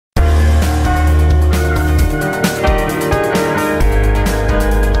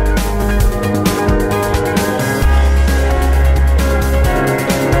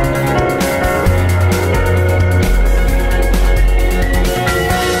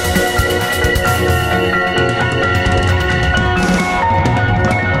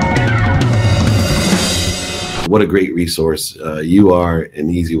what a great resource you are and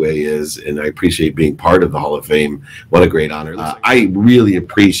eZWay is, and I appreciate being part of the Hall of Fame. What a great honor. I really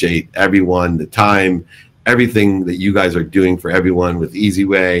appreciate everyone, the time, everything that you guys are doing for everyone with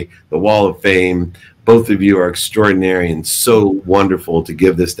eZWay, the Wall of Fame. Both of you are extraordinary and so wonderful to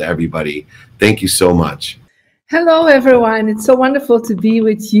give this to everybody. Thank you so much. Hello, everyone. It's so wonderful to be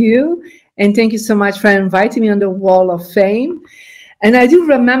with you. And thank you so much for inviting me on the Wall of Fame. And I do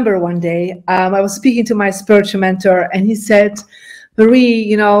remember one day I was speaking to my spiritual mentor, and he said, Marie,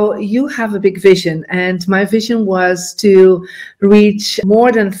 you know, you have a big vision, and my vision was to reach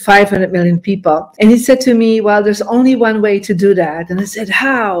more than 500 million people. And he said to me, well, there's only one way to do that. And I said,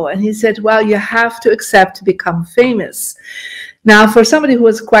 how? And he said, well, you have to accept to become famous. Now, for somebody who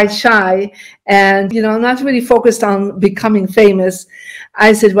was quite shy and, you know, not really focused on becoming famous,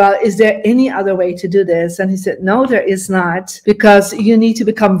 I said, well, is there any other way to do this? And he said, no, there is not, because you need to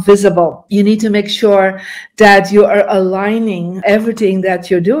become visible. You need to make sure that you are aligning everything that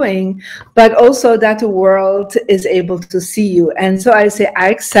you're doing, but also that the world is able to see you. And so I say, I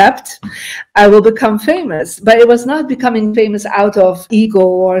accept, I will become famous. But it was not becoming famous out of ego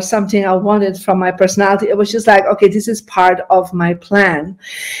or something I wanted from my personality. It was just like, okay, this is part of my plan.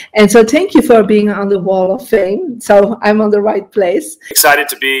 And so thank you for being on the Wall of Fame. So I'm on the right place. Excited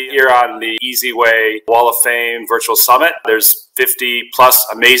to be here on the eZWay Wall of Fame Virtual Summit. There's 50 plus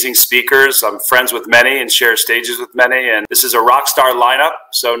amazing speakers. I'm friends with many and share stages with many. And this is a rock star lineup.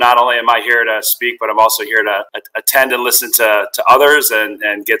 So not only am I here to speak, but I'm also here to attend and listen to others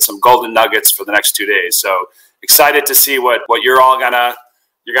and get some golden nuggets for the next 2 days. So excited to see what you're all gonna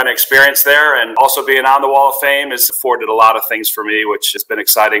experience there. And also being on the Wall of Fame has afforded a lot of things for me, which has been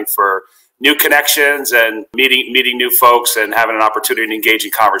exciting for new connections and meeting new folks and having an opportunity to engage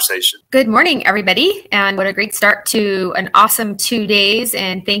in conversation. Good morning, everybody. And what a great start to an awesome 2 days.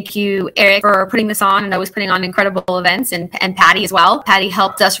 And thank you, Eric, for putting this on and always putting on incredible events, and Patty as well. Patty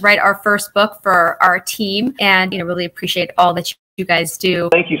helped us write our first book for our team, and, you know, really appreciate all that you guys do.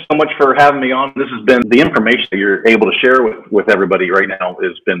 Thank you so much for having me on. This has been the information that you're able to share with everybody right now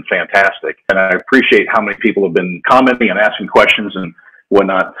has been fantastic. And I appreciate how many people have been commenting and asking questions and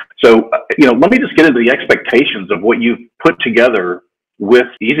whatnot. So, you know, let me just get into the expectations of what you've put together with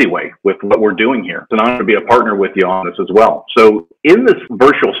eZWay, with what we're doing here. It's an honor to be a partner with you on this as well. So in this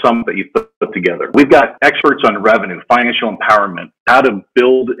virtual summit that you put together, we've got experts on revenue, financial empowerment, how to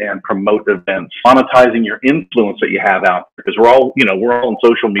build and promote events, monetizing your influence that you have out there. Because we're all on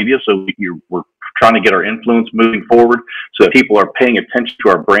social media, so we're trying to get our influence moving forward so that people are paying attention to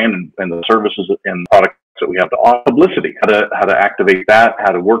our brand and the services and products that we have to offer. Publicity, how to activate that,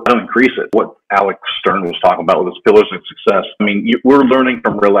 how to work, how to increase it. What Alex Stern was talking about with his pillars of success. I mean, we're learning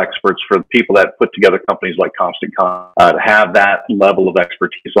from real experts. For the people that put together companies like Constant to have that level of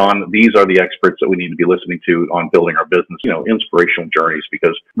expertise on. These are the experts that we need to be listening to on building our business. You know, inspirational journeys,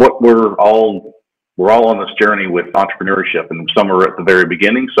 because we're all on this journey with entrepreneurship, and some are at the very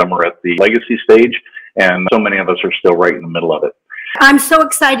beginning, some are at the legacy stage, and so many of us are still right in the middle of it. I'm so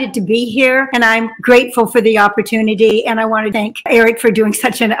excited to be here, and I'm grateful for the opportunity, and I want to thank Eric for doing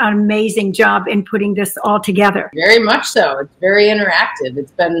such an amazing job in putting this all together. Very much so. It's very interactive.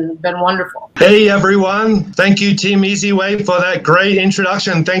 It's been wonderful. Hey everyone, thank you Team eZWay for that great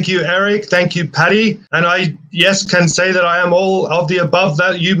introduction. Thank you Eric, thank you Patty, and I can say that I am all of the above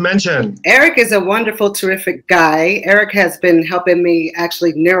that you mentioned. Eric is a wonderful, terrific guy. Eric has been helping me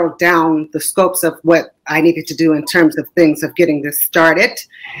actually narrow down the scopes of what I needed to do in terms of things of getting this started.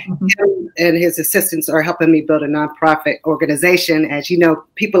 Mm-hmm. And his assistants are helping me build a nonprofit organization. As you know,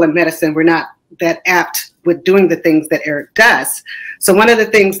 people in medicine, we're not that apt with doing the things that Eric does. So one of the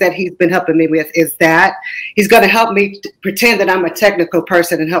things that he's been helping me with is that he's going to help me pretend that I'm a technical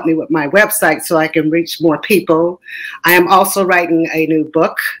person and help me with my website so I can reach more people. I am also writing a new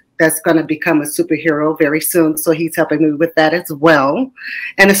book that's going to become a superhero very soon. So he's helping me with that as well.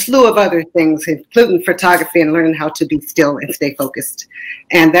 And a slew of other things, including photography and learning how to be still and stay focused.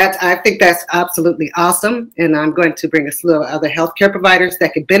 And I think that's absolutely awesome. And I'm going to bring a slew of other healthcare providers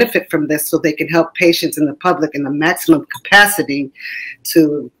that can benefit from this so they can help patients in the public in the maximum capacity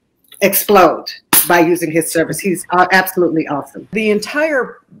to explode by using his service. He's absolutely awesome. The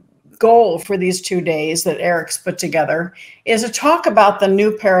entire goal for these 2 days that Eric's put together is to talk about the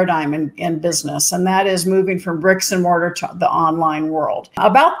new paradigm in business, and that is moving from bricks and mortar to the online world.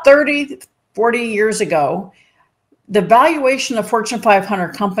 About 30, 40 years ago, the valuation of Fortune 500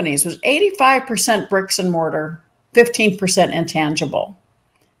 companies was 85% bricks and mortar, 15% intangible.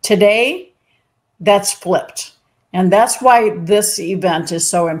 Today, that's flipped. And that's why this event is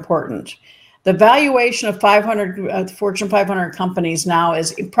so important. The valuation of 500 Fortune 500 companies now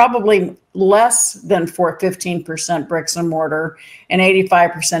is probably less than 15% bricks and mortar and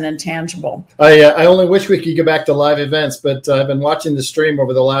 85% intangible. I only wish we could get back to live events, but I've been watching the stream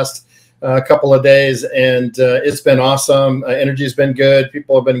over the last couple of days, and it's been awesome. Energy has been good.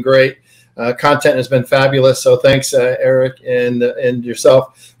 People have been great. Content has been fabulous. So thanks, Eric and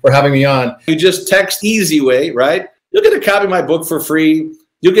yourself for having me on. You just text eZWay, right? You'll get a copy of my book for free.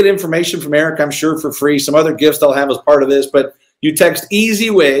 You'll get information from Eric, I'm sure, for free. Some other gifts they'll have as part of this. But you text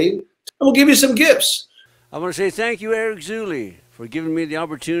eZWay, and we'll give you some gifts. I want to say thank you, Eric Zuley, for giving me the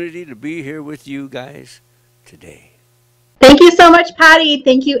opportunity to be here with you guys today. Thank you so much, Patty.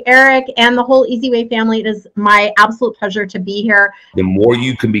 Thank you, Eric, and the whole eZWay family. It is my absolute pleasure to be here. The more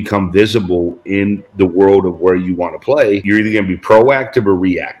you can become visible in the world of where you want to play, you're either going to be proactive or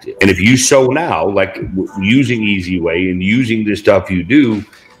reactive. And if you sow now, like using eZWay and using the stuff you do,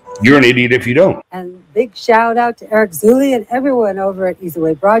 you're an idiot if you don't. And big shout out to Eric Zuley and everyone over at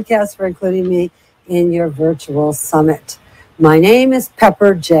eZWay Broadcast for including me in your virtual summit. My name is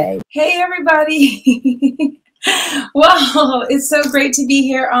Pepper J. Hey, everybody. Wow, it's so great to be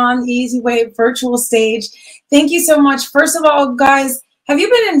here on the eZWay virtual stage. Thank you so much. First of all, guys, have you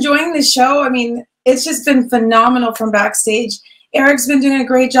been enjoying the show? I mean, it's just been phenomenal from backstage. Eric's been doing a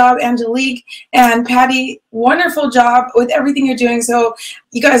great job. Angelique and Patty, wonderful job with everything you're doing. So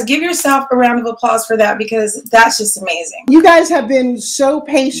you guys give yourself a round of applause for that, because that's just amazing. You guys have been so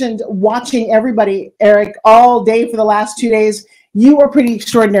patient watching everybody, Eric, all day for the last 2 days. You are pretty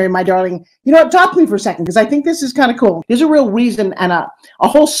extraordinary, my darling. You know what? Talk to me for a second, because I think this is kind of cool. There's a real reason and a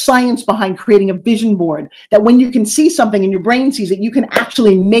whole science behind creating a vision board, that when you can see something and your brain sees it, you can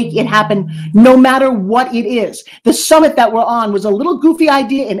actually make it happen no matter what it is. The summit that we're on was a little goofy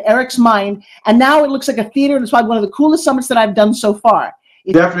idea in Eric's mind, and now it looks like a theater, and it's probably one of the coolest summits that I've done so far.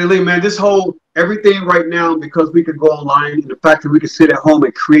 Definitely, man. This whole everything right now, because we could go online, and the fact that we can sit at home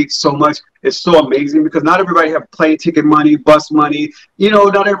and create so much is so amazing, because not everybody have plane ticket money, bus money. You know,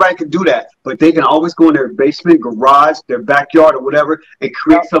 not everybody can do that, but they can always go in their basement, garage, their backyard, or whatever, and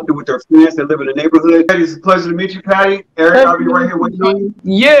create something with their friends that live in the neighborhood. It's a pleasure to meet you, Patty. Eric, I'll be right here with you.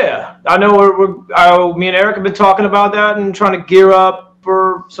 Yeah, I know me and Eric have been talking about that and trying to gear up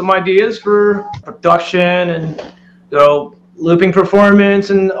for some ideas for production and, you know, looping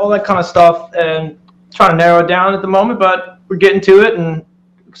performance and all that kind of stuff, and trying to narrow it down at the moment, but we're getting to it and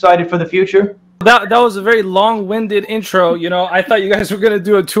excited for the future. That was a very long-winded intro. You know, I thought you guys were going to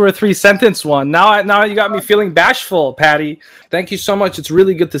do a 2 or 3 sentence one. Now you got me feeling bashful, Patty. Thank you so much. It's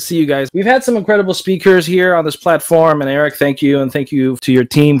really good to see you guys. We've had some incredible speakers here on this platform, and Eric, thank you, and thank you to your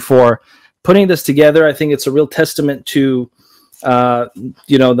team for putting this together. I think it's a real testament to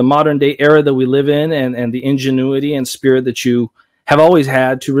you know, the modern day era that we live in, and the ingenuity and spirit that you have always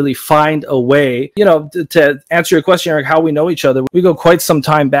had to really find a way, you know, to answer your question, Eric, how we know each other. We go quite some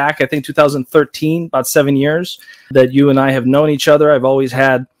time back, I think 2013, about 7 years that you and I have known each other. I've always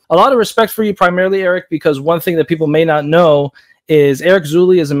had a lot of respect for you, primarily, Eric, because one thing that people may not know is Eric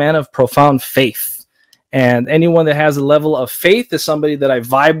Zuley is a man of profound faith. And anyone that has a level of faith is somebody that I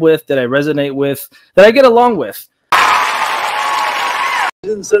vibe with, that I resonate with, that I get along with.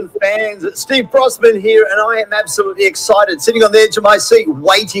 And fans, Steve Prosman here, and I am absolutely excited, sitting on the edge of my seat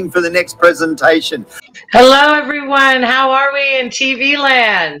waiting for the next presentation. Hello everyone, how are we in TV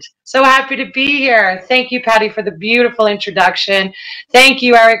land? So happy to be here. Thank you, Patty, for the beautiful introduction. Thank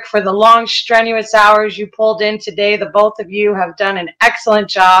you, Eric, for the long strenuous hours you pulled in today. The both of you have done an excellent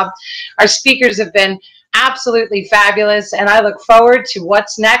job. Our speakers have been absolutely fabulous, and I look forward to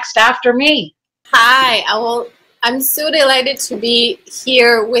what's next after me. Hi, I'm so delighted to be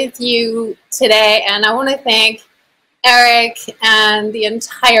here with you today, and I want to thank Eric and the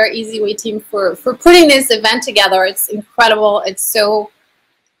entire eZWay team for putting this event together. It's incredible. It's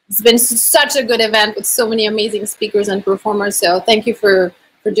been such a good event with so many amazing speakers and performers. So thank you for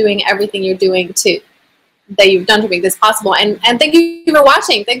doing everything you're doing that you've done to make this possible. And thank you for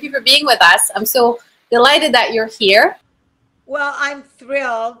watching. Thank you for being with us. I'm so delighted that you're here. Well, I'm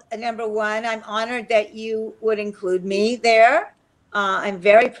thrilled. Number one, I'm honored that you would include me there. I'm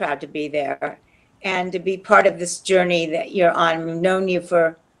very proud to be there and to be part of this journey that you're on. I've known you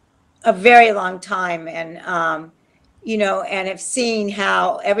for a very long time, and you know, and have seen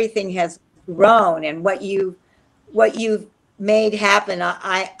how everything has grown and what you've made happen.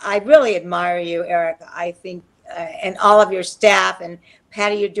 I really admire you, Eric. I think, and all of your staff, and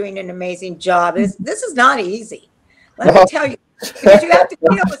Patty, you're doing an amazing job. This is not easy. Let me tell you, because you have to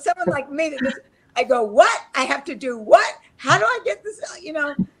deal with someone like me that just, I go, what? I have to do what? How do I get this, you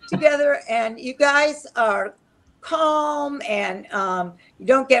know, together? And you guys are calm and you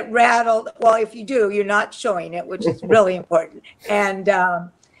don't get rattled. Well, if you do, you're not showing it, which is really important. And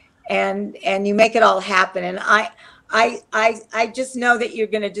you make it all happen. And I just know that you're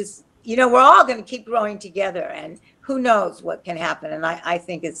going to just, you know, we're all going to keep growing together, and who knows what can happen. And I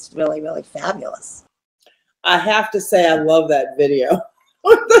think it's really, really fabulous. I have to say, I love that video.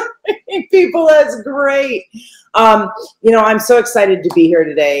 People, that's great. You know, I'm so excited to be here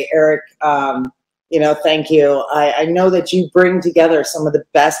today, Eric. You know, thank you. I know that you bring together some of the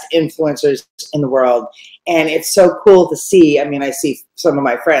best influencers in the world, and it's so cool to see. I mean, I see some of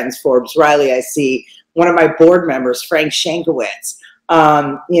my friends, Forbes Riley. I see one of my board members, Frank Shankowitz.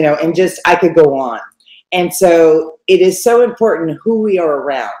 You know, and just I could go on. And so it is so important who we are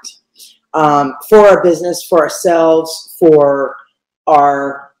around for our business, for ourselves, for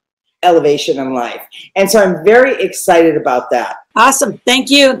our elevation in life. And so I'm very excited about that. Awesome. Thank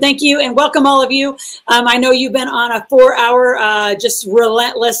you. Thank you. And welcome all of you. I know you've been on a 4-hour, just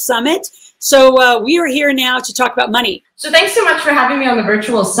relentless summit. So we are here now to talk about money. So thanks so much for having me on the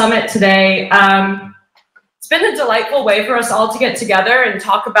virtual summit today. It's been a delightful way for us all to get together and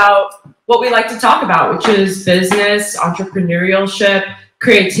talk about what we like to talk about, which is business, entrepreneurship,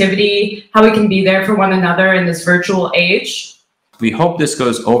 creativity, how we can be there for one another in this virtual age. We hope this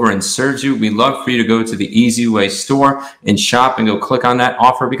goes over and serves you. We'd love for you to go to the eZWay store and shop and go click on that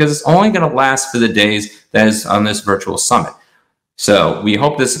offer, because it's only going to last for the days that is on this virtual summit. So we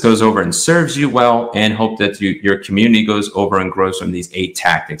hope this goes over and serves you well, and hope that your community goes over and grows from these 8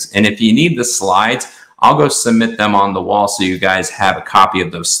 tactics. And if you need the slides, I'll go submit them on the wall so you guys have a copy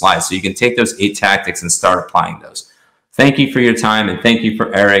of those slides, so you can take those 8 tactics and start applying those. Thank you for your time, and thank you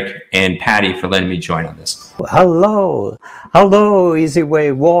for Eric and Patty for letting me join on this. Hello. Hello,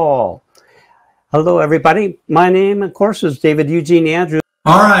 eZWay Wall. Hello, everybody. My name, of course, is David Eugene Andrews.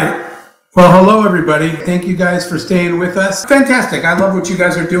 All right. Well, hello, everybody. Thank you guys for staying with us. Fantastic. I love what you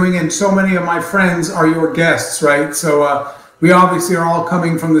guys are doing, and so many of my friends are your guests, right? So we obviously are all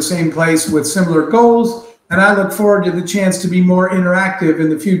coming from the same place with similar goals, and I look forward to the chance to be more interactive in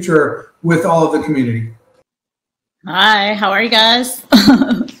the future with all of the community. Hi, how are you guys?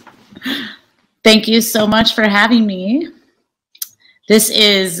 Thank you so much for having me. This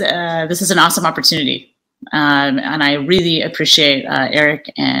is an awesome opportunity, and I really appreciate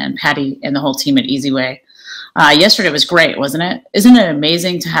Eric and Patty and the whole team at eZWay. Yesterday was great, wasn't it? Isn't it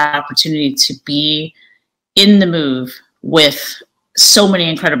amazing to have the opportunity to be in the move with so many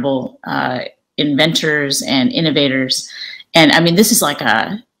incredible inventors and innovators? And I mean, this is like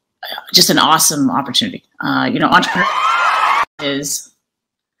just an awesome opportunity. You know, entrepreneurship is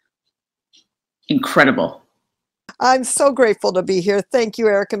incredible. I'm so grateful to be here. Thank you,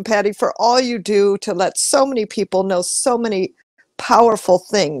 Eric and Patty, for all you do to let so many people know so many powerful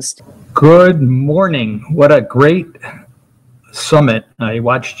things. Good morning. What a great summit I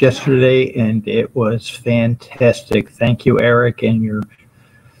watched yesterday, and it was fantastic. Thank you, Eric, and your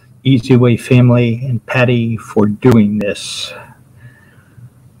eZWay family, and Patty, for doing this.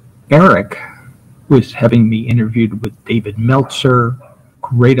 Eric was having me interviewed with David Meltzer,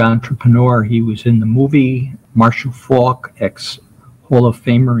 great entrepreneur. He was in the movie. Marshall Faulk, ex-Hall of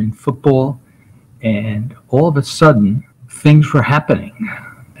Famer in football. And all of a sudden, things were happening.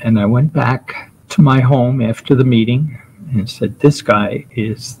 And I went back to my home after the meeting and said, this guy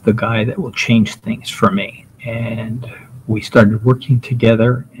is the guy that will change things for me. And we started working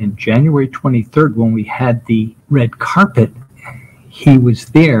together. And January 23rd, when we had the red carpet, he was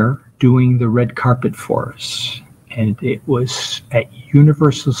there doing the red carpet for us. And it was at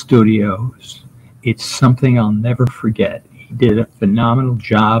Universal Studios. It's something I'll never forget. He did a phenomenal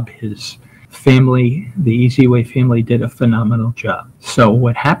job. His family, the eZWay family, did a phenomenal job. So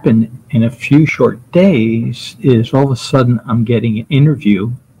what happened in a few short days is all of a sudden I'm getting an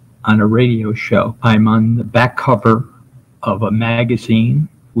interview on a radio show. I'm on the back cover of a magazine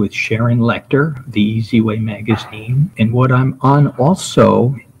with Sharon Lecter, the eZWay magazine. And what I'm on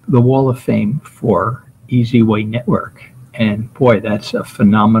also, the Wall of Fame for eZWay Network. And boy, that's a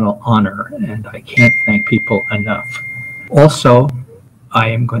phenomenal honor, and I can't thank people enough. Also, I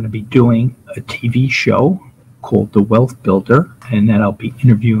am going to be doing a TV show called The Wealth Builder, and then I'll be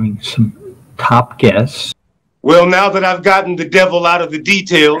interviewing some top guests. Well, now that I've gotten the devil out of the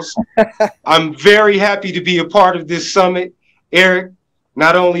details, I'm very happy to be a part of this summit. Eric,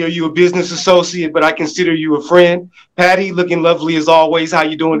 not only are you a business associate, but I consider you a friend. Patty, looking lovely as always. How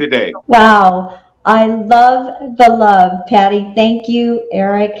you doing today? Wow. I love the love, Patty. Thank you,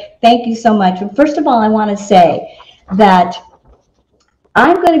 Eric. Thank you so much. First of all, I want to say that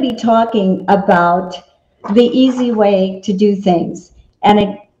I'm going to be talking about the easy way to do things. And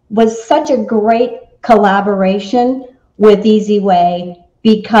it was such a great collaboration with eZWay,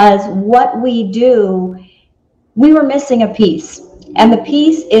 because what we do, we were missing a piece. And the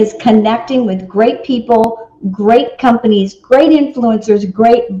piece is connecting with great people, great companies, great influencers,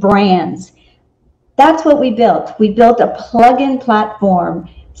 great brands. That's what we built. We built a plug-in platform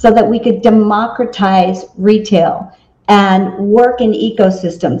so that we could democratize retail and work in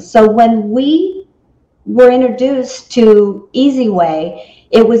ecosystems. So when we were introduced to eZWay,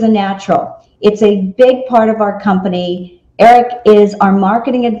 it was a natural. It's a big part of our company. Eric is our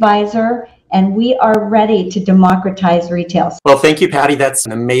marketing advisor, and we are ready to democratize retail. Well, thank you, Patty. That's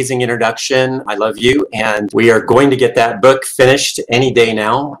an amazing introduction. I love you. And we are going to get that book finished any day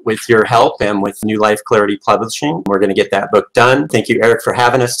now with your help and with New Life Clarity Publishing. We're going to get that book done. Thank you, Eric, for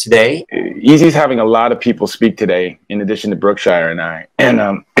having us today. Easy's having a lot of people speak today, in addition to Brookshire and I.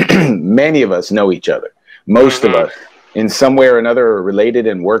 And many of us know each other. Most of us, in some way or another, are related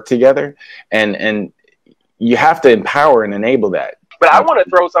and work together. And you have to empower and enable that. But I want to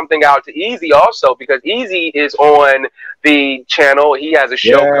throw something out to Easy also, because Easy is on the channel. He has a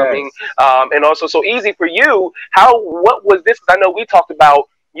show coming. And also, so Easy, for you, what was this? Because I know we talked about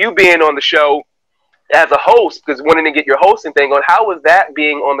you being on the show as a host, because wanting to get your hosting thing on. How was that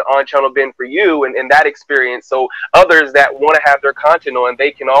being on the on-channel been for you and that experience? So others that want to have their content on, they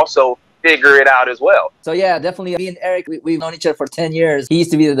can also figure it out as well. So yeah, definitely. Me and Eric, we've known each other for 10 years. He used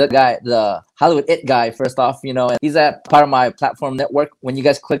to be the guy, the Hollywood It guy, first off, you know, and he's at part of my platform network. When you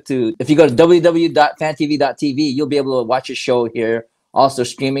guys if you go to www.fantv.tv, you'll be able to watch his show here. Also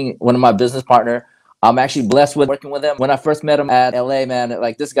streaming, one of my business partner. I'm actually blessed with working with him. When I first met him at LA, man,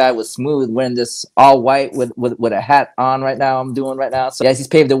 like this guy was smooth, wearing this all white with a hat on right now. I'm doing right now. So yes, he's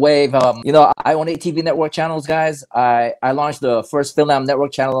paved the way. You know, I own 8 TV network channels, guys. I launched the first Film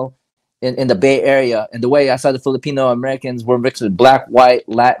network channel in the Bay Area, and the way I saw the Filipino Americans were mixed with Black, white,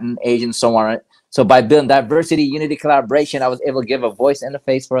 Latin, Asian, so on. Right? So by building diversity, unity, collaboration, I was able to give a voice and a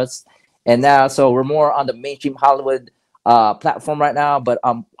face for us. And now, so we're more on the mainstream Hollywood platform right now. But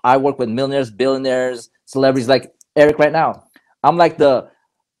I work with millionaires, billionaires, celebrities like Eric right now. I'm like the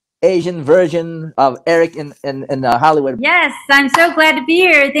Asian version of Eric in Hollywood. Yes, I'm so glad to be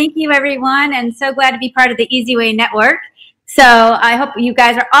here. Thank you, everyone, and so glad to be part of the eZWay network. So I hope you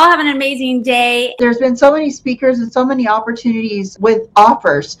guys are all having an amazing day. There's been so many speakers and so many opportunities with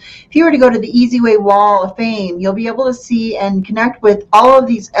offers. If you were to go to the eZWay Wall of Fame, you'll be able to see and connect with all of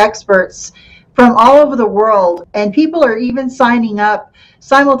these experts from all over the world. And people are even signing up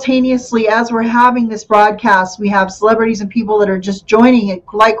simultaneously as we're having this broadcast. We have celebrities and people that are just joining it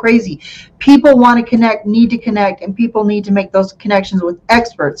like crazy. People want to connect, need to connect, and people need to make those connections with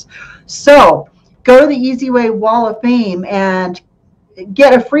experts. So go to the eZWay Wall of Fame and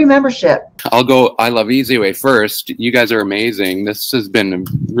get a free membership. I'll go I Love eZWay first. You guys are amazing. This has been a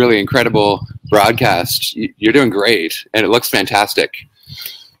really incredible broadcast. You're doing great, and it looks fantastic.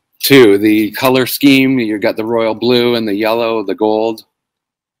 Too, the color scheme, you got the royal blue and the yellow, the gold.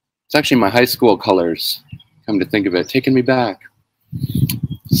 It's actually my high school colors, come to think of it. Taking me back.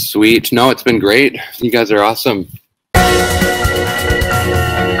 Sweet. No, it's been great. You guys are awesome.